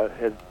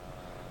 has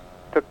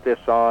took this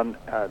on,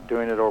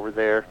 doing it over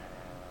there.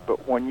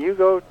 But when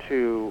you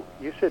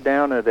sit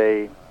down at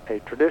a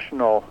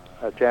traditional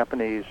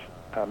Japanese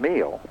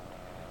meal,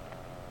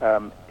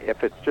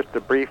 if it's just a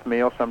brief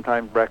meal,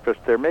 sometimes breakfast,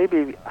 there may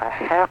be a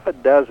half a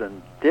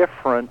dozen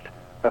different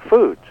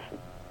foods,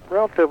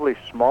 relatively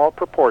small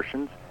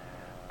proportions,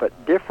 but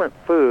different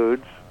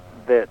foods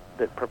that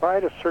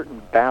provide a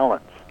certain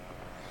balance.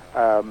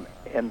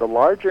 And the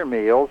larger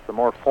meals, the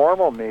more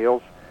formal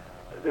meals,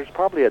 there's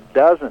probably a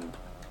dozen,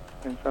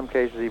 in some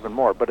cases even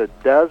more, but a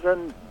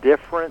dozen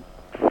different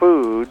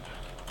foods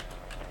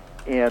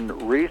in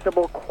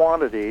reasonable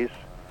quantities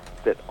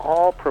that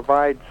all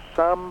provide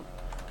some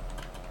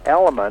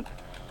element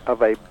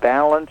of a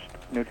balanced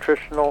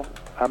nutritional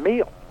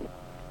meal.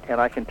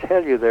 And I can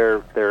tell you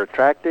they're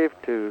attractive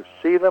to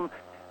see them.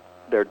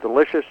 They're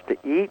delicious to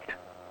eat,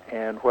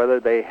 and whether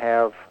they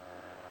have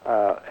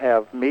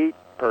meat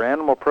or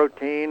animal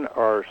protein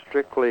or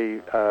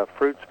strictly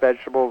fruits,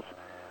 vegetables,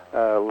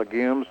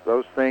 legumes,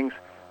 those things,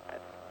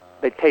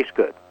 they taste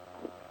good.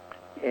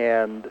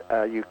 And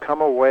you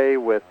come away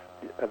with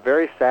a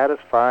very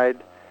satisfied,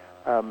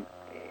 and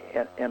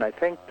I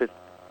think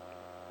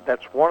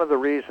that's one of the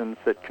reasons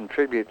that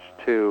contributes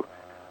to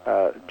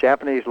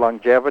Japanese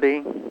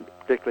longevity,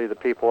 particularly the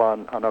people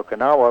on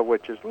Okinawa,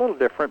 which is a little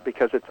different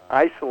because it's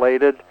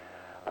isolated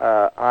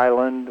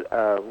island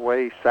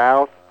way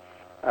south,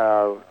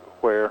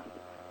 where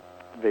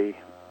the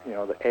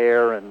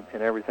air and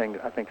everything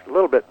I think is a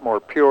little bit more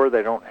pure.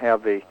 They don't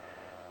have the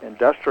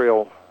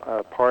industrial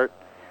part,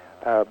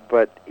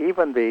 but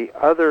even the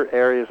other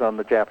areas on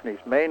the Japanese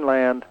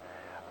mainland,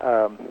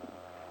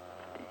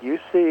 you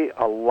see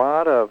a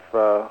lot of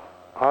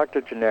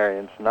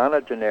octogenarians,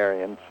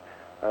 nonagenarians,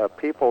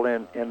 people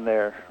in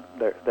their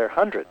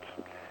hundreds,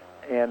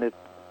 and it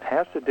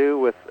has to do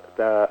with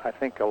I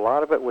think a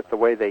lot of it with the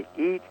way they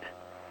eat,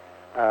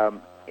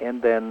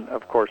 and then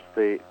of course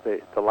the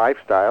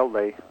lifestyle.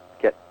 They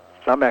get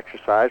some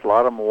exercise. A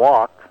lot of them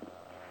walk,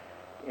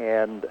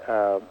 and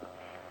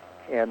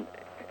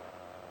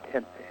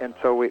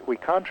so we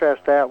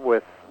contrast that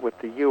with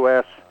the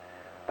U.S.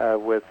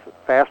 With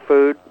fast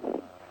food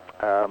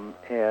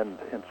and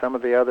some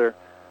of the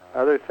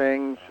other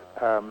things,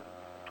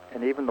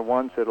 and even the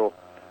ones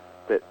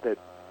that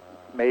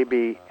may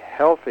be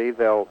healthy.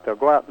 They'll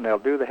go out and they'll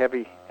do the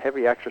heavy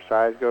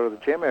exercise, go to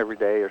the gym every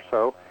day or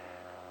so,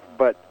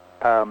 but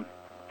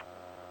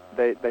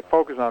they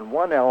focus on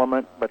one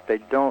element, but they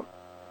don't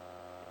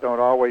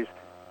always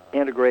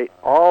integrate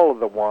all of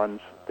the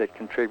ones that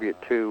contribute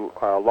to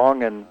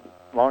long and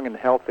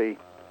healthy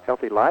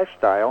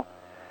lifestyle.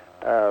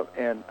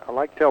 And I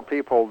like to tell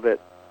people that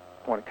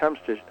when it comes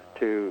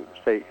to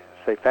say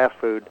fast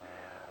food,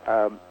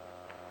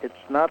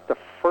 it's not the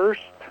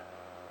first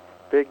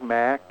Big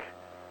Mac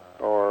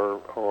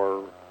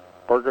or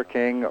Burger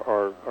King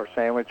or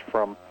sandwich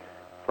from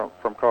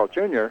from Carl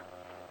Jr.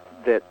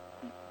 that,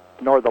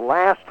 nor the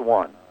last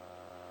one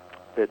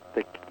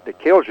that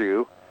kills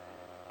you.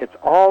 It's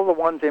all the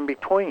ones in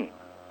between.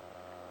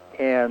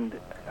 And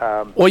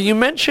well, you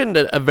mentioned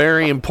a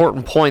very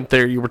important point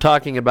there. You were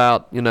talking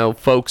about,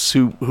 folks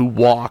who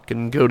walk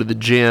and go to the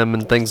gym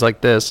and things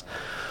like this.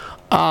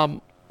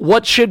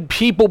 What should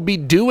people be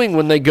doing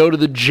when they go to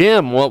the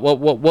gym?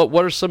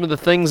 What are some of the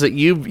things that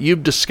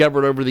you've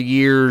discovered over the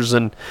years,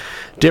 and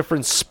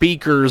different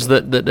speakers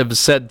that have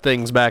said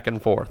things back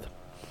and forth?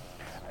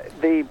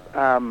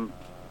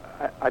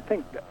 I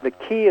think the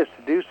key is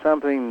to do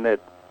something that,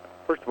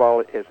 first of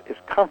all, is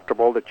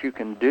comfortable, that you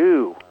can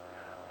do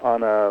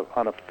on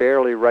a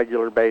fairly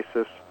regular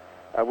basis.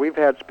 We've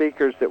had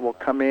speakers that will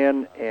come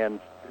in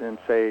and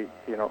say,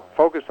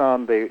 focus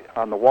on the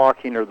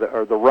walking or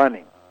the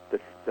running,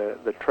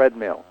 the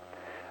treadmill.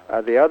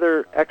 The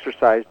other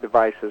exercise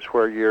devices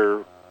where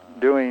you're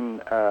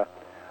doing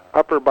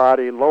upper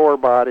body, lower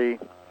body,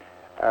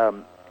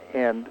 and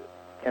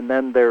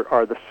then there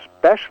are the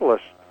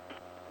specialists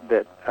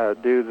that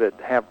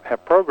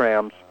have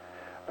programs.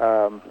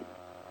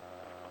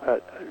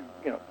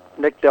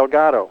 Nick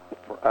Delgado,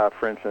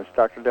 for instance,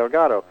 Dr.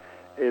 Delgado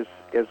is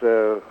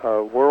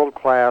a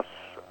world-class,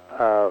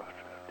 the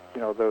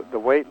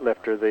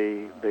weightlifter,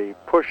 the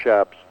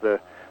push-ups, the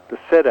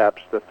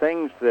sit-ups, the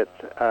things that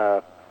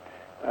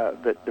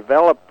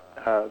develop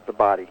the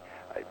body.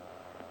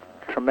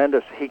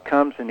 Tremendous. He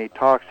comes and he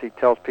talks. He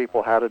tells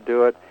people how to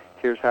do it.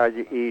 Here's how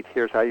you eat.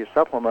 Here's how you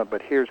supplement.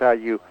 But here's how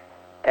you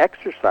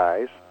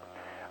exercise.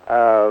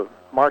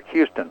 Mark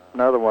Houston,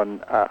 another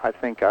one. I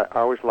think I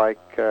always like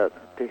to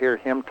hear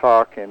him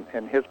talk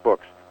in his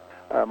books.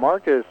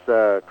 Mark is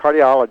a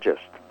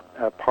cardiologist,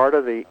 part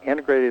of the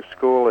integrative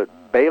school at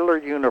Baylor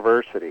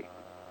University.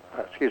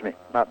 Excuse me,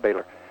 not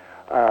Baylor.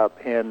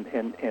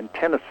 In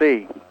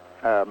Tennessee.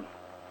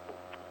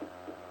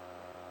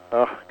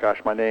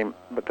 My name,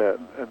 but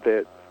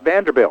the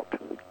Vanderbilt.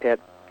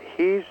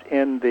 He's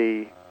in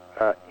the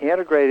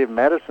integrative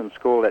medicine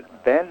school at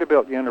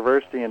Vanderbilt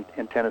University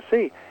in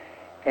Tennessee,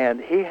 and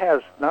he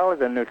has not only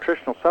the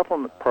nutritional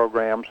supplement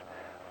programs,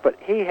 but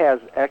he has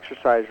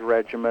exercise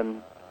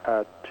regimen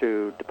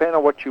to depend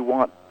on what you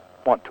want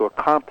to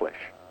accomplish.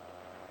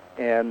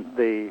 And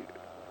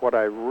what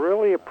I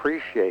really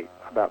appreciate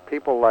about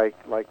people like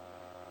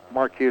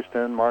Mark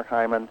Houston, Mark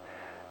Hyman,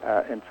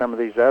 and some of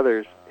these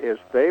others is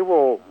they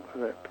will,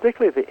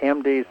 particularly the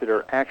MDs that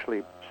are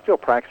actually still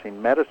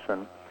practicing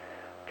medicine,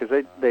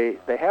 because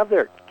they have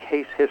their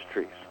case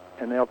histories,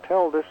 and they'll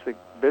tell this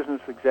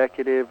business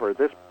executive or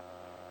this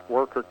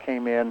worker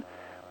came in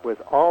with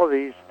all of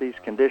these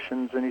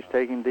conditions, and he's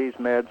taking these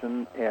meds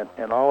and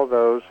all of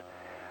those,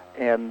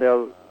 and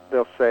they'll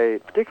say,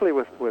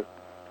 particularly with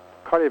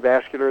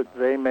cardiovascular,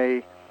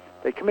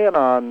 they come in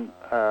on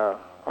a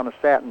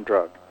statin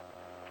drug,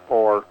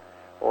 or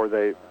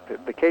the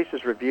case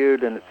is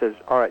reviewed and it says,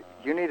 all right,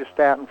 you need a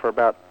statin for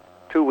about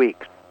 2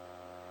 weeks,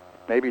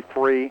 maybe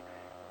 3.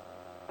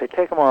 They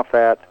take them off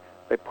that.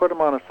 They put them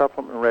on a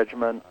supplement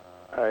regimen,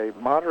 a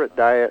moderate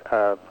diet,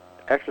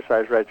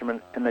 exercise regimen,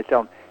 and they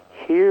tell them,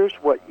 here's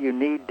what you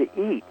need to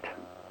eat.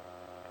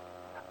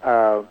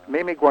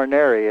 Mimi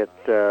Guarneri at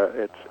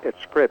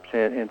Scripps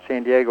in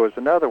San Diego is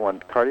another one,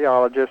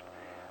 cardiologist,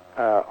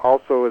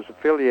 also is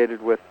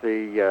affiliated with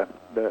the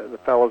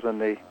fellows in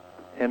the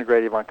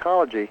integrative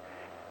oncology,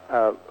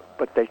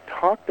 but they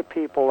talk to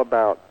people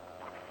about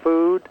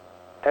food,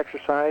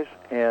 exercise,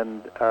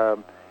 and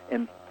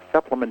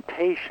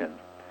supplementation.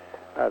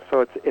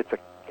 So it's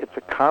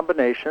a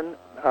combination.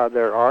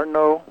 There are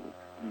no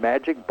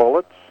magic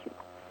bullets,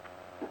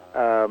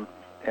 and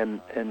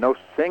no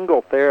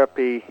single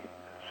therapy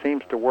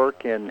seems to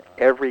work in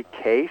every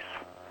case.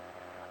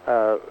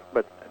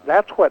 But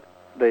that's what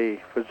the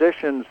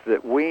physicians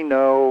that we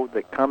know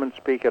that come and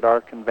speak at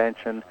our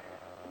convention,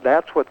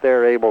 that's what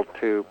they're able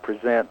to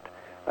present,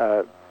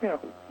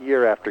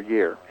 year after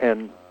year.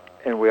 And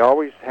we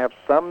always have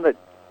some that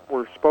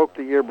spoke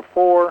the year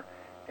before,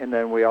 and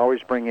then we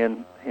always bring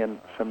in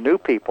some new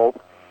people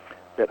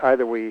that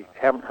either we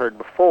haven't heard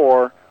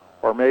before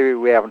or maybe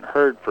we haven't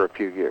heard for a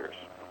few years.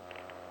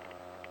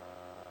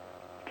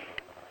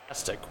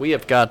 Fantastic. We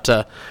have got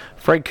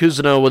Frank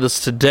Cousineau with us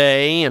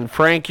today, and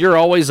Frank, you're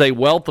always a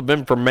wealth of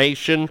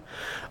information.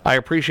 I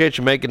appreciate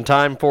you making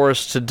time for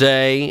us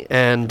today,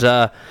 and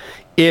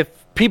if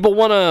people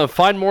want to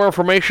find more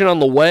information on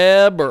the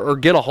web or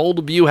get a hold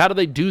of you, how do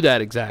they do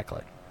that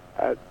exactly?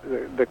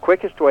 The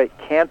quickest way,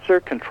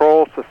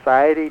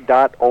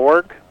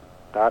 cancercontrolsociety.org,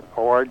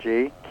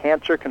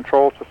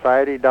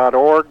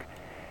 cancercontrolsociety.org,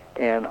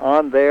 and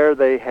on there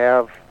they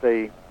have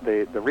the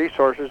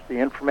resources, the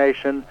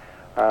information.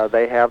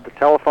 They have the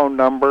telephone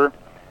number.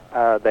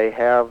 They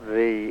have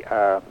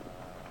the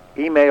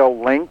email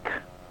link,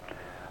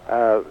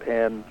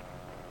 and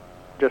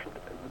just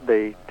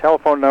the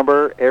telephone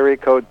number, area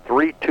code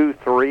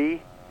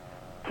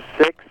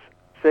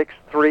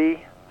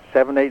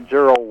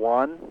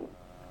 323-663-7801,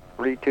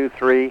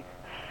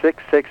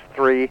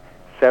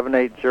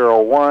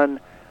 323-663-7801,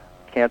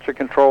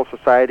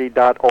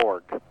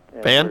 cancercontrolsociety.org.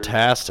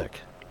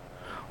 Fantastic.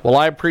 Well,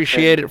 I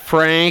appreciate it,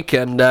 Frank,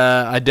 and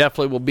I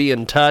definitely will be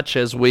in touch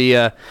as we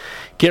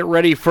get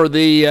ready for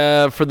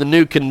the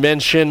new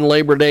convention,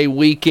 Labor Day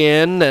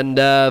weekend. And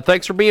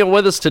thanks for being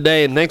with us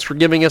today, and thanks for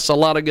giving us a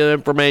lot of good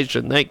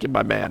information. Thank you,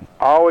 my man.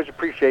 Always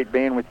appreciate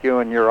being with you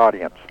and your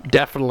audience.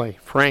 Definitely.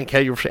 Frank,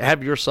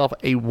 have yourself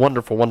a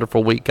wonderful,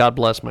 wonderful week. God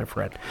bless, my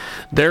friend.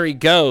 There he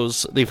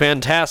goes, the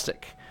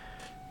fantastic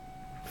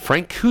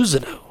Frank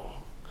Cousineau.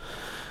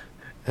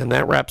 And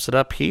that wraps it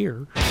up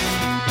here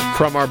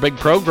from our big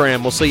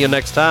program. We'll see you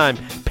next time.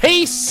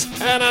 Peace,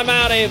 and I'm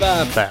out of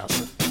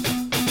 1,000.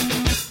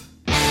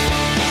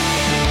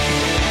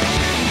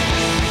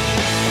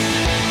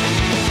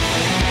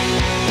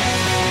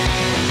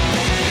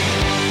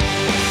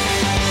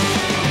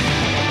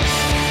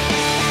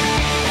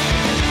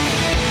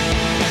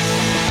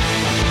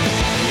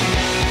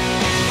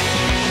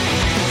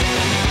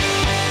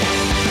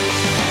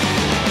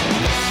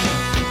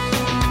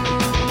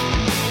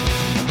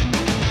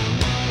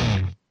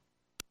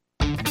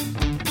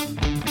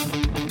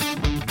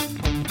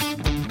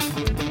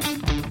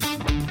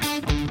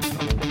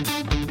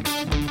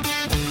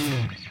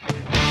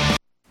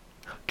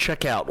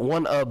 Check out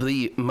one of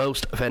the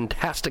most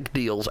fantastic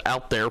deals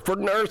out there for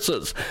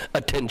nurses.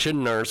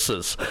 Attention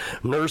nurses.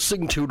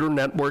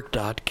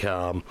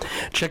 NursingTutorNetwork.com.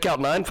 Check out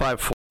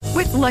 954.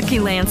 With Lucky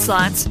Land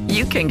Slots,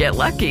 you can get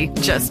lucky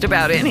just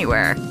about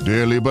anywhere.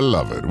 Dearly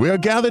beloved, we are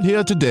gathered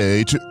here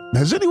today to...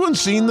 Has anyone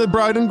seen the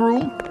bride and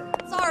groom?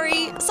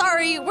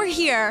 Sorry, we're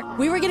here.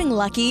 We were getting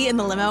lucky in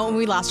the limo and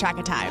we lost track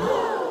of time.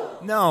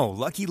 No,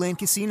 Lucky Land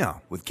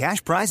Casino, with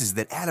cash prizes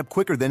that add up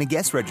quicker than a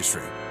guest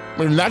registry.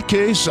 In that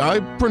case,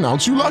 I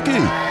pronounce you lucky.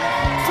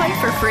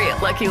 Play for free at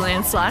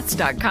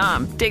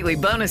LuckyLandSlots.com. Daily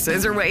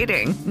bonuses are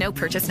waiting. No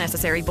purchase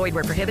necessary. Void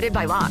where prohibited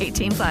by law.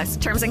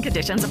 18+. Terms and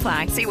conditions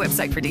apply. See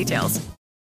website for details.